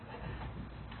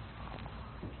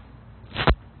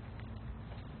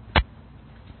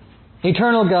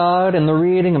Eternal God, in the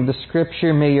reading of the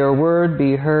Scripture, may your word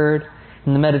be heard.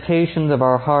 In the meditations of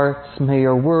our hearts, may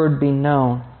your word be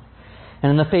known.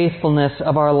 And in the faithfulness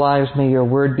of our lives, may your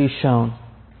word be shown.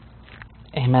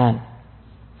 Amen.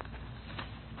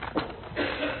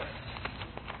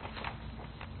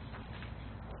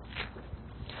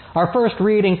 Our first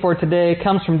reading for today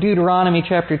comes from Deuteronomy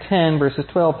chapter 10, verses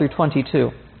 12 through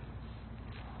 22.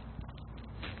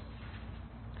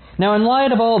 Now, in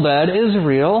light of all that,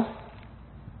 Israel,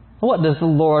 what does the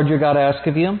Lord your God ask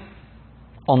of you?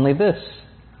 Only this: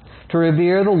 to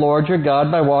revere the Lord your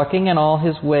God by walking in all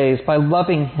His ways, by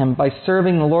loving Him, by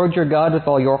serving the Lord your God with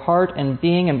all your heart and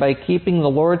being, and by keeping the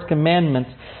Lord's commandments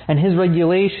and His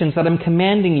regulations that I'm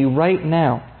commanding you right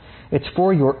now. It's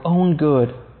for your own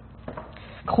good.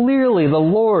 Clearly, the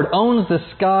Lord owns the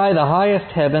sky, the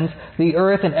highest heavens, the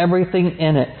earth, and everything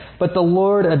in it. But the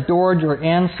Lord adored your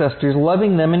ancestors,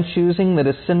 loving them and choosing the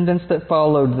descendants that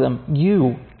followed them,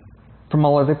 you, from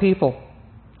all other people.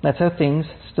 That's how things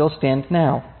still stand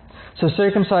now. So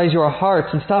circumcise your hearts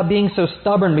and stop being so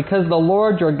stubborn, because the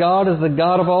Lord your God is the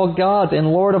God of all gods and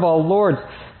Lord of all lords,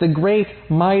 the great,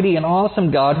 mighty, and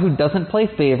awesome God who doesn't play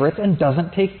favorites and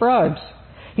doesn't take bribes.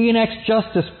 He enacts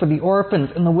justice for the orphans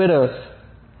and the widows.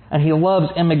 And He loves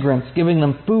immigrants, giving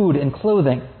them food and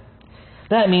clothing.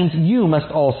 That means you must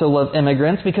also love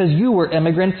immigrants, because you were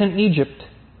immigrants in Egypt.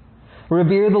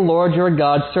 Revere the Lord your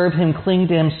God, serve Him, cling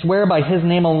to Him, swear by His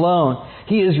name alone.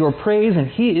 He is your praise and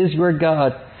He is your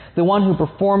God, the one who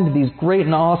performed these great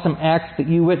and awesome acts that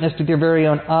you witnessed with your very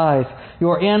own eyes.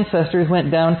 Your ancestors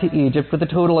went down to Egypt with a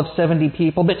total of 70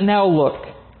 people, but now look.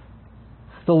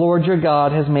 The Lord your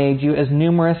God has made you as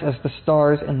numerous as the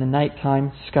stars in the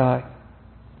nighttime sky.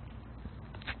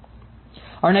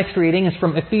 Our next reading is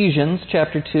from Ephesians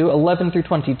chapter 2, 11 through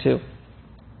 22.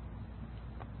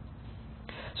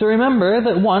 So remember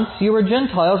that once you were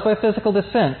Gentiles by physical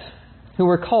descent, who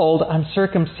were called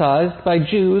uncircumcised by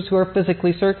Jews who are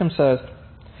physically circumcised.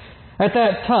 At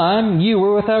that time you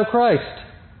were without Christ.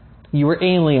 You were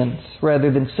aliens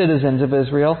rather than citizens of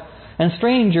Israel, and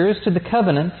strangers to the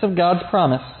covenants of God's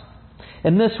promise.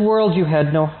 In this world you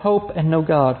had no hope and no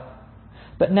God.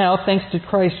 But now, thanks to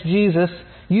Christ Jesus,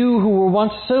 you who were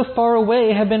once so far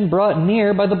away have been brought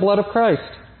near by the blood of Christ.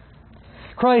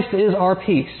 Christ is our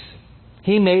peace.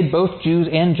 He made both Jews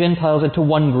and Gentiles into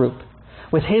one group.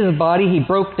 With His body, He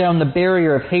broke down the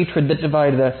barrier of hatred that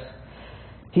divided us.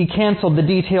 He canceled the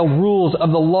detailed rules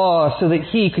of the law so that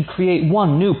He could create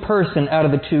one new person out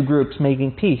of the two groups,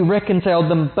 making peace. He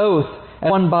reconciled them both as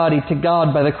one body to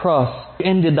God by the cross. He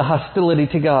ended the hostility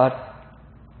to God.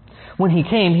 When He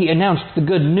came, He announced the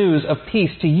good news of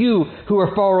peace to you who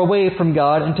are far away from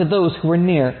God and to those who are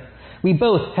near. We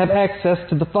both have access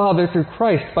to the Father through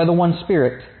Christ by the one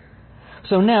Spirit.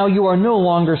 So now you are no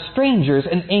longer strangers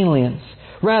and aliens.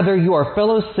 Rather, you are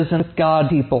fellow citizens with God's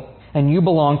people, and you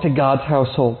belong to God's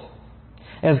household.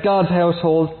 As God's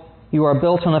household, you are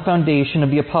built on the foundation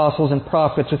of the apostles and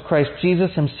prophets, with Christ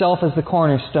Jesus Himself as the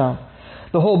cornerstone.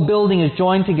 The whole building is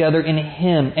joined together in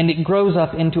Him, and it grows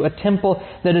up into a temple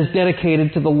that is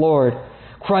dedicated to the Lord.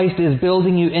 Christ is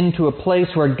building you into a place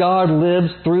where God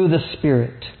lives through the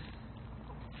Spirit.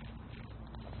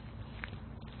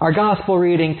 Our Gospel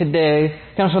reading today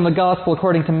comes from the Gospel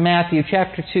according to Matthew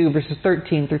chapter 2, verses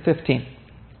 13 through 15.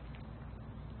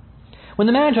 When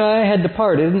the Magi had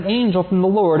departed, an angel from the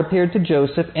Lord appeared to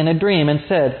Joseph in a dream and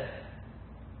said,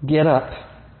 "Get up,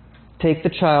 take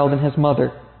the child and His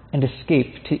mother, and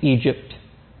escape to Egypt.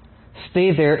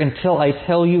 Stay there until I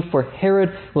tell you, for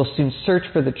Herod will soon search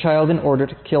for the child in order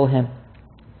to kill him."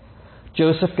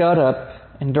 Joseph got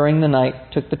up, and during the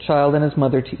night took the child and his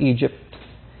mother to Egypt.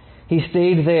 He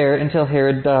stayed there until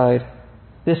Herod died.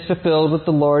 This fulfilled what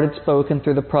the Lord had spoken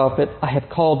through the prophet, "I have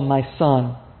called my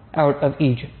son out of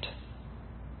Egypt."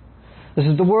 This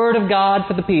is the word of God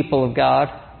for the people of God.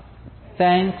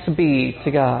 Thanks be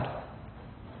to God.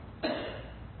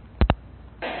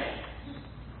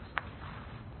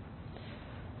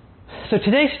 So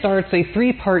today starts a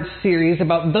three-part series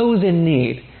about those in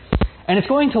need. And it's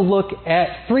going to look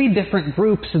at three different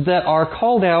groups that are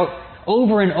called out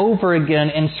over and over again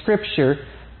in Scripture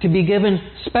to be given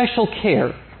special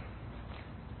care.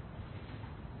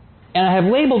 And I have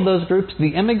labeled those groups the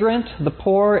immigrant, the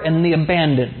poor, and the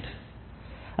abandoned.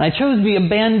 And I chose the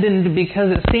abandoned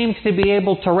because it seems to be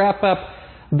able to wrap up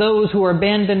those who are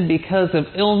abandoned because of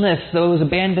illness, those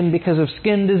abandoned because of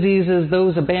skin diseases,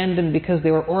 those abandoned because they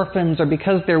were orphans or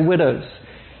because they're widows.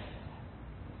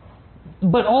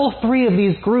 But all three of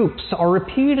these groups are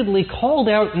repeatedly called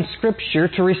out in Scripture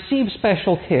to receive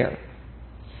special care.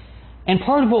 And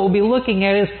part of what we'll be looking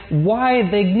at is why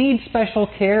they need special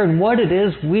care and what it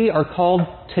is we are called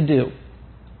to do.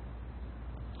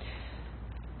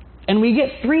 And we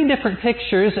get three different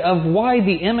pictures of why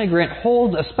the immigrant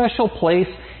holds a special place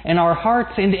in our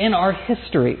hearts and in our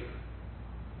history.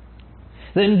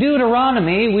 That in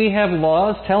Deuteronomy, we have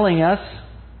laws telling us,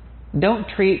 don't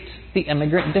treat the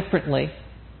immigrant differently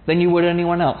than you would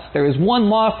anyone else. There is one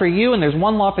law for you and there's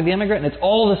one law for the immigrant, and it's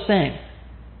all the same.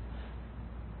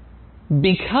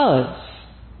 Because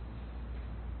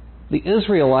the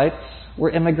Israelites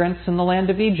were immigrants in the land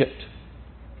of Egypt.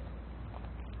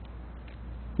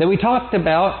 That we talked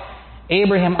about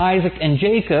Abraham, Isaac, and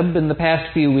Jacob in the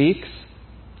past few weeks.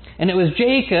 And it was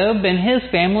Jacob and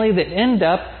his family that end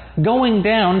up going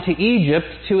down to Egypt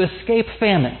to escape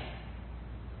famine.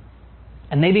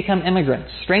 And they become immigrants,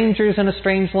 strangers in a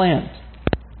strange land.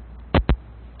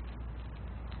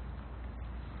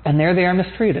 And there they are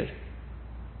mistreated.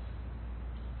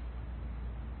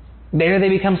 There they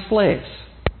become slaves.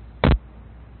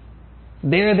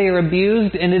 There they are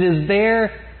abused, and it is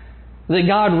there that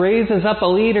God raises up a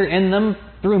leader in them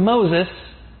through Moses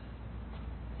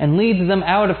and leads them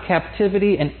out of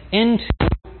captivity and into.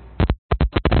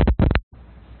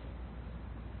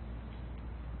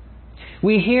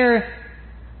 We hear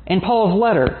in Paul's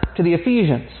letter to the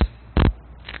Ephesians,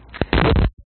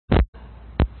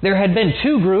 there had been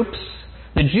two groups,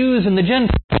 the Jews and the Gentiles.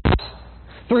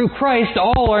 Through Christ,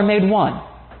 all are made one.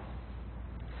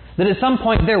 That at some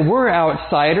point there were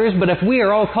outsiders, but if we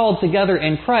are all called together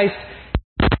in Christ,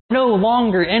 no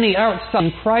longer any outside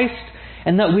in Christ,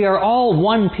 and that we are all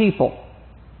one people.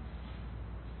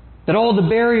 That all the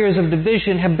barriers of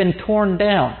division have been torn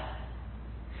down.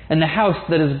 And the house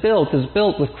that is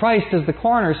built with Christ as the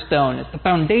cornerstone. It's the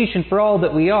foundation for all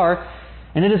that we are,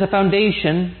 and it is a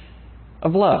foundation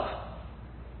of love.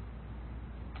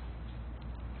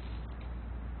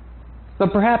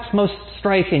 But perhaps most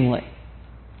strikingly,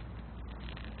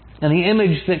 and the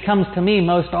image that comes to me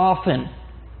most often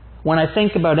when I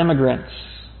think about immigrants,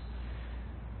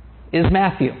 is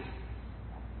Matthew.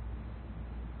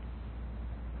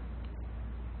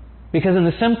 Because in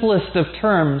the simplest of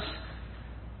terms,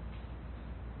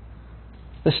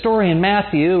 the story in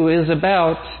Matthew is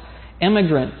about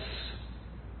immigrants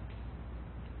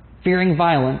fearing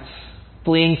violence,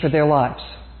 fleeing for their lives,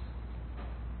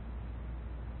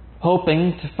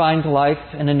 hoping to find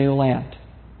life in a new land.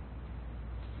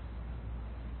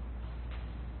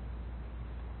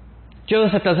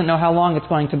 Joseph doesn't know how long it's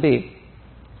going to be.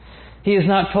 He is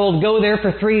not told, go there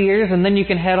for 3 years and then you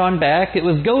can head on back. It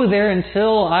was, go there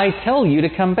until I tell you to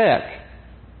come back.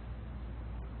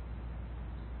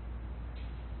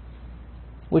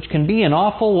 Which can be an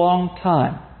awful long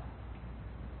time.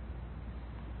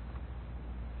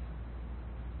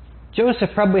 Joseph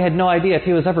probably had no idea if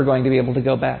he was ever going to be able to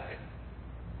go back.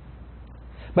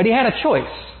 But he had a choice.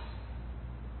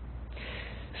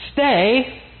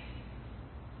 Stay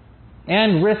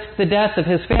and risk the death of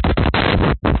his family.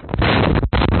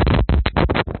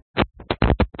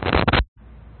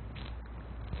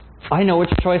 I know which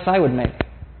choice I would make.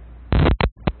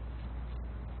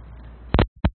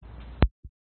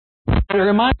 It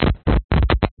reminds me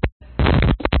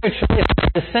I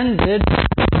descended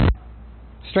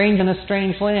strange in a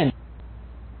strange land,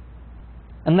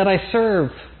 and that I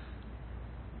serve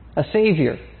a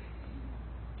Savior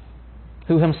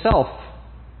who himself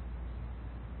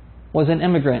was an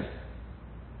immigrant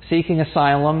seeking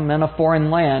asylum in a foreign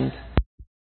land.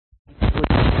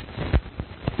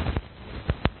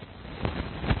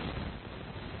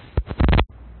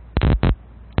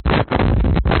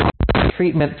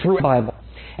 Treatment through the Bible.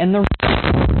 And the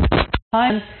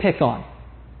time to pick on.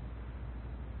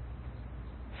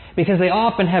 Because they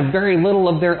often have very little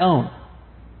of their own.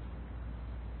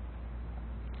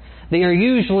 They are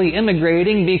usually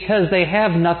immigrating because they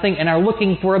have nothing and are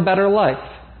looking for a better life.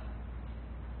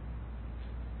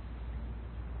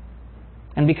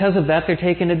 And because of that, they're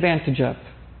taken advantage of.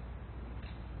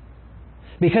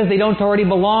 Because they don't already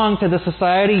belong to the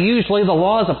society, usually the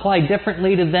laws apply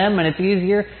differently to them, and it's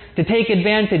easier to take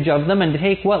advantage of them and to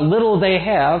take what little they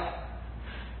have.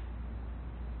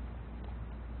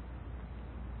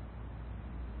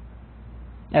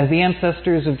 As the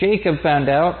ancestors of Jacob found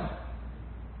out,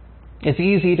 it's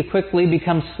easy to quickly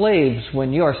become slaves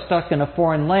when you are stuck in a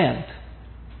foreign land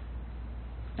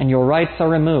and your rights are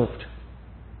removed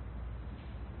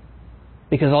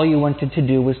because all you wanted to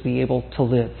do was be able to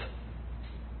live.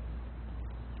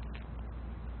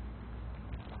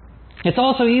 It's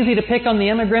also easy to pick on the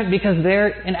immigrant because they're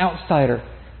an outsider.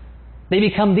 They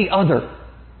become the other.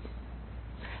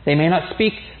 They may not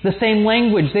speak the same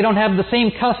language. They don't have the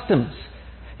same customs.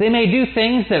 They may do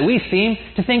things that we seem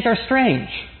to think are strange.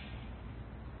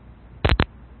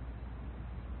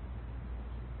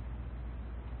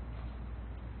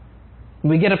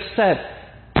 We get upset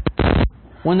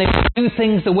when they do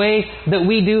things the way that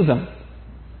we do them.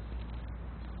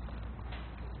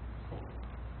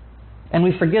 And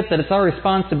we forget that it's our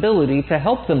responsibility to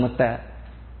help them with that.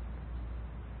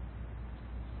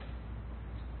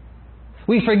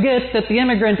 We forget that the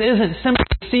immigrant isn't simply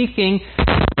seeking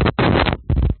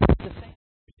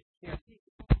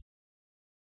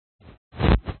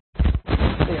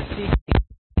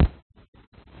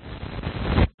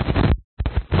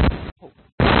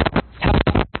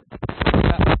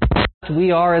we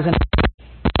are as an.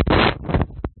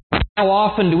 How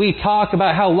often do we talk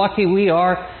about how lucky we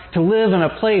are to live in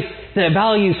a place that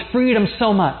values freedom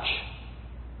so much?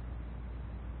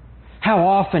 How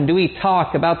often do we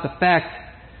talk about the fact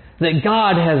that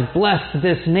God has blessed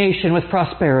this nation with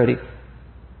prosperity?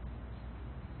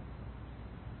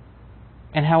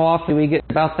 And how often do we get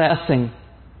about that blessing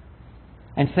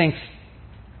and think,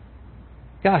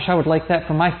 gosh, I would like that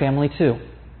for my family too.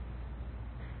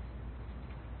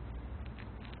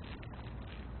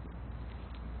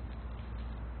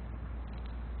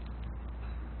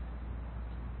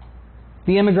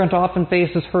 The immigrant often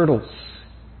faces hurdles.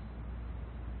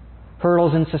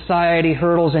 Hurdles in society,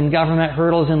 hurdles in government,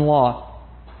 hurdles in law.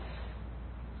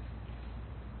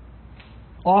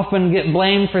 Often get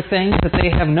blamed for things that they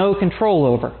have no control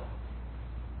over.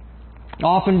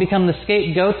 Often become the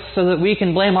scapegoats so that we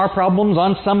can blame our problems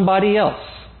on somebody else.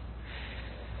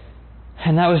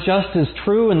 And that was just as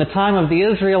true in the time of the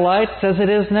Israelites as it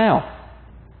is now.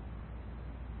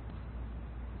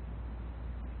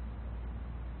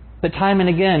 But time and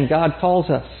again, God calls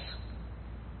us.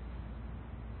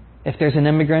 If there's an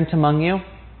immigrant among you,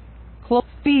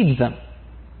 feed them.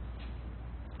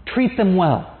 Treat them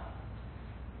well.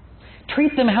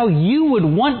 Treat them how you would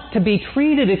want to be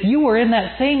treated if you were in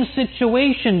that same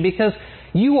situation, because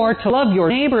you are to love your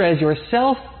neighbor as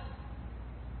yourself,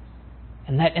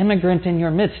 and that immigrant in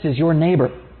your midst is your neighbor.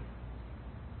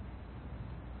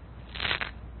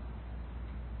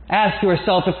 Ask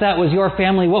yourself, if that was your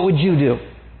family, what would you do?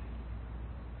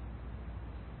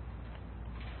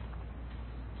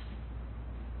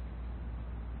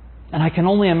 And I can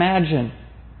only imagine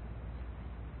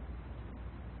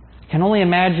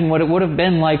what it would have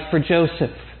been like for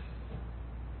Joseph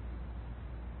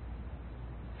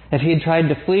if he had tried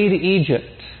to flee to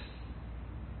Egypt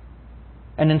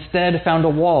and instead found a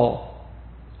wall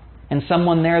and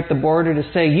someone there at the border to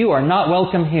say, "You are not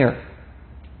welcome here."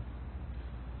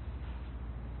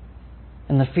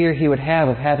 And the fear he would have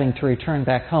of having to return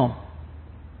back home,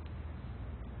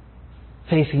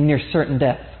 facing near certain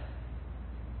death.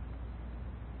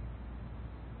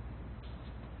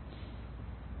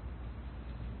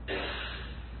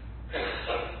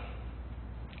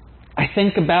 I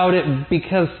think about it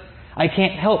because I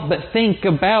can't help but think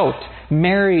about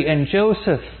Mary and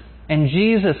Joseph and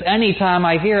Jesus anytime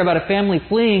I hear about a family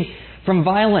fleeing from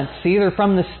violence, either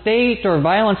from the state or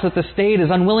violence that the state is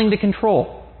unwilling to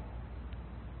control.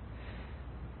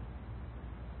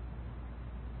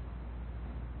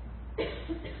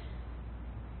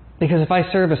 Because if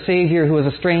I serve a Savior who is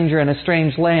a stranger in a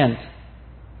strange land,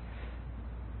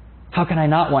 how can I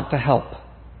not want to help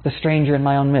the stranger in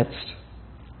my own midst?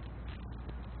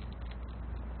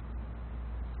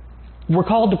 We're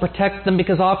called to protect them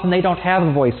because often they don't have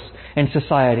a voice in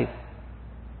society.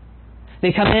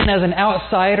 They come in as an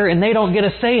outsider and they don't get a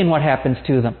say in what happens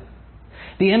to them.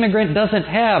 The immigrant doesn't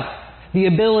have the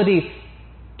ability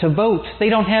to vote. They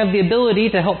don't have the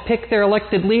ability to help pick their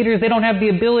elected leaders. They don't have the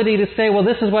ability to say, well,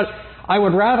 this is what I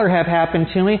would rather have happen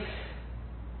to me.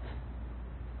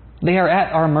 They are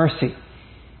at our mercy.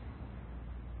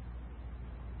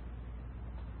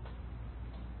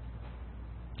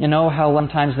 You know how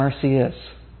sometimes mercy is.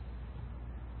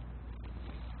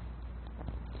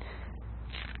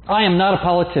 I am not a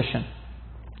politician,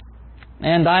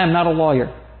 and I am not a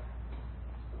lawyer.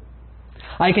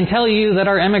 I can tell you that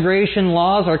our immigration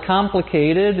laws are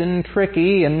complicated and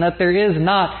tricky, and that there is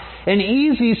not an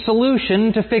easy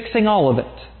solution to fixing all of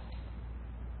it.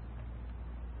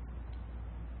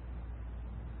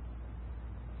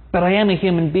 But I am a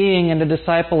human being and a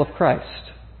disciple of Christ.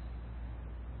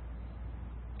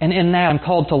 And in that I'm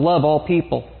called to love all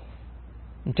people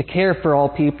and to care for all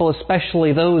people,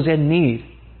 especially those in need.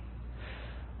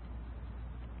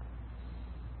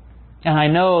 And I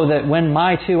know that when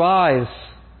my two eyes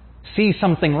see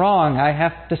something wrong, I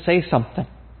have to say something.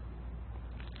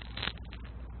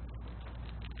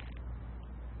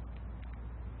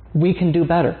 We can do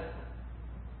better.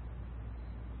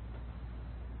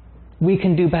 we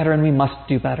can do better and we must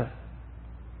do better.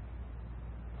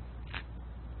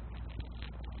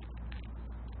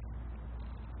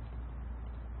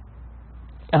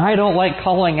 And I don't like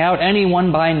calling out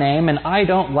anyone by name, and I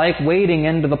don't like wading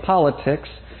into the politics.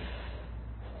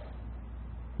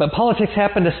 But politics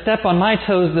happened to step on my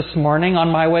toes this morning on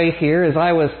my way here as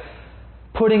I was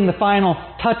putting the final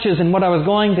touches in what I was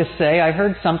going to say. I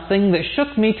heard something that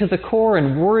shook me to the core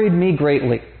and worried me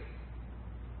greatly.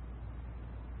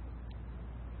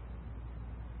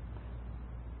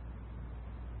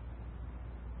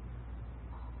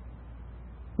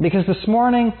 Because this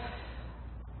morning,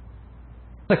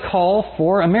 the call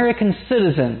for American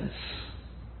citizens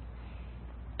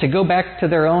to go back to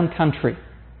their own country.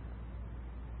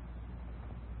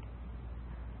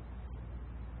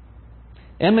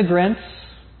 Immigrants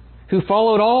who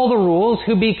followed all the rules,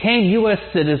 who became U.S.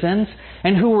 citizens,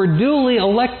 and who were duly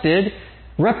elected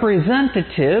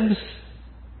representatives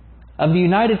of the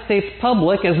United States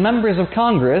public as members of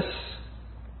Congress,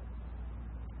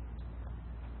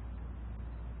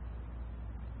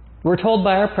 we're told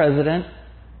by our president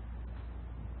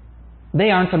they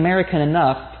aren't American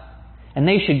enough and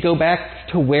they should go back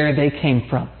to where they came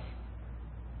from.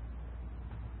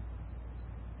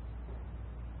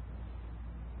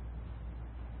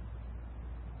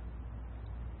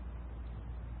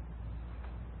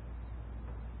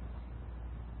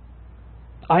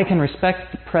 I can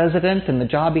respect the president and the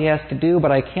job he has to do,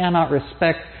 but I cannot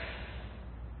respect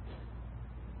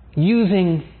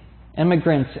using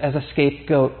immigrants as a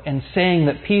scapegoat and saying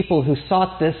that people who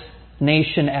sought this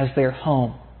nation as their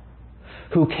home,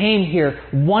 who came here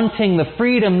wanting the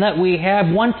freedom that we have,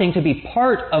 wanting to be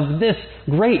part of this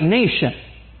great nation,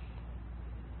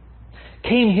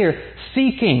 came here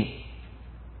seeking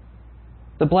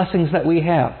the blessings that we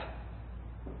have,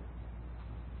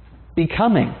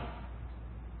 becoming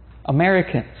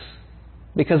Americans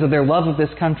because of their love of this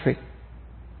country.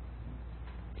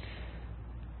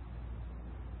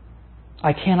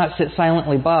 I cannot sit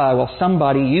silently by while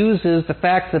somebody uses the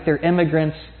fact that they're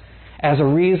immigrants as a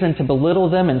reason to belittle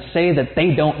them and say that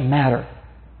they don't matter.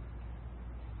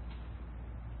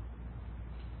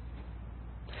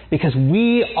 Because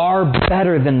we are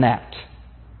better than that.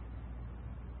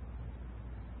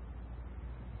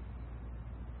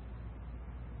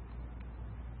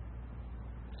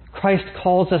 Christ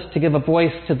calls us to give a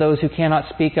voice to those who cannot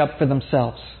speak up for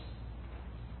themselves.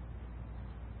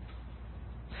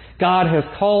 God has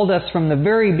called us from the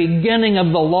very beginning of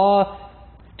the law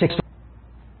to...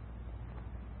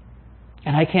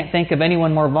 And I can't think of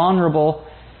anyone more vulnerable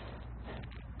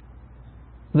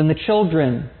than the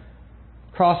children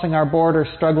crossing our border,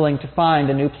 struggling to find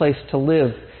a new place to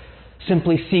live,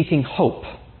 simply seeking hope.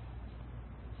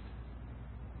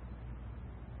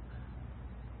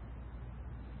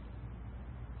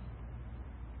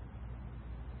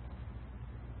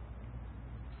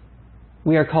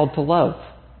 We are called to love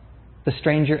the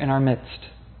stranger in our midst,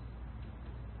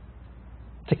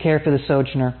 to care for the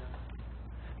sojourner,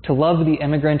 to love the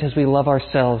immigrant as we love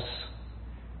ourselves,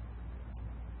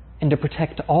 and to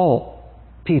protect all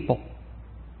people,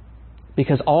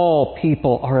 because all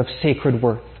people are of sacred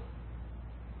worth.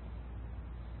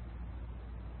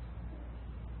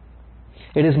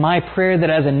 It is my prayer that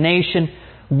as a nation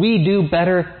we do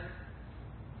better.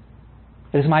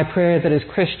 It is my prayer that as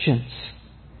Christians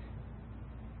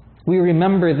we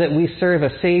remember that we serve a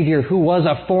Savior who was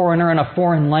a foreigner in a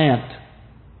foreign land.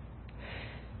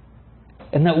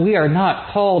 And that we are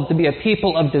not called to be a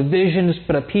people of divisions,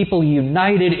 but a people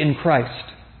united in Christ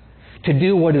to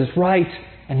do what is right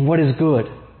and what is good.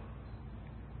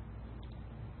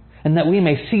 And that we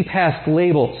may see past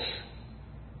labels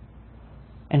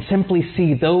and simply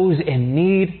see those in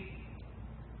need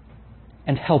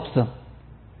and help them.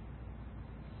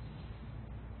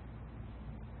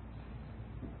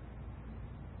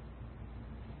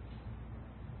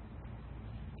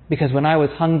 Because when I was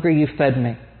hungry, you fed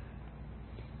me.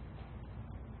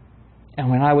 And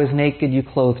when I was naked, you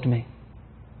clothed me.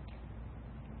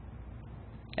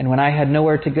 And when I had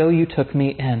nowhere to go, you took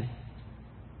me in.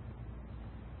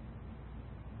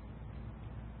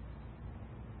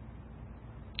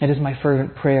 It is my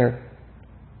fervent prayer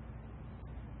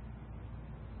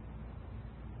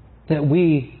that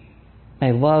we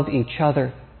may love each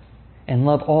other and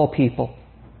love all people,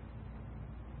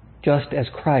 just as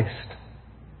Christ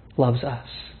loves us.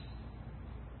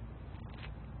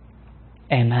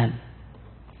 Amen.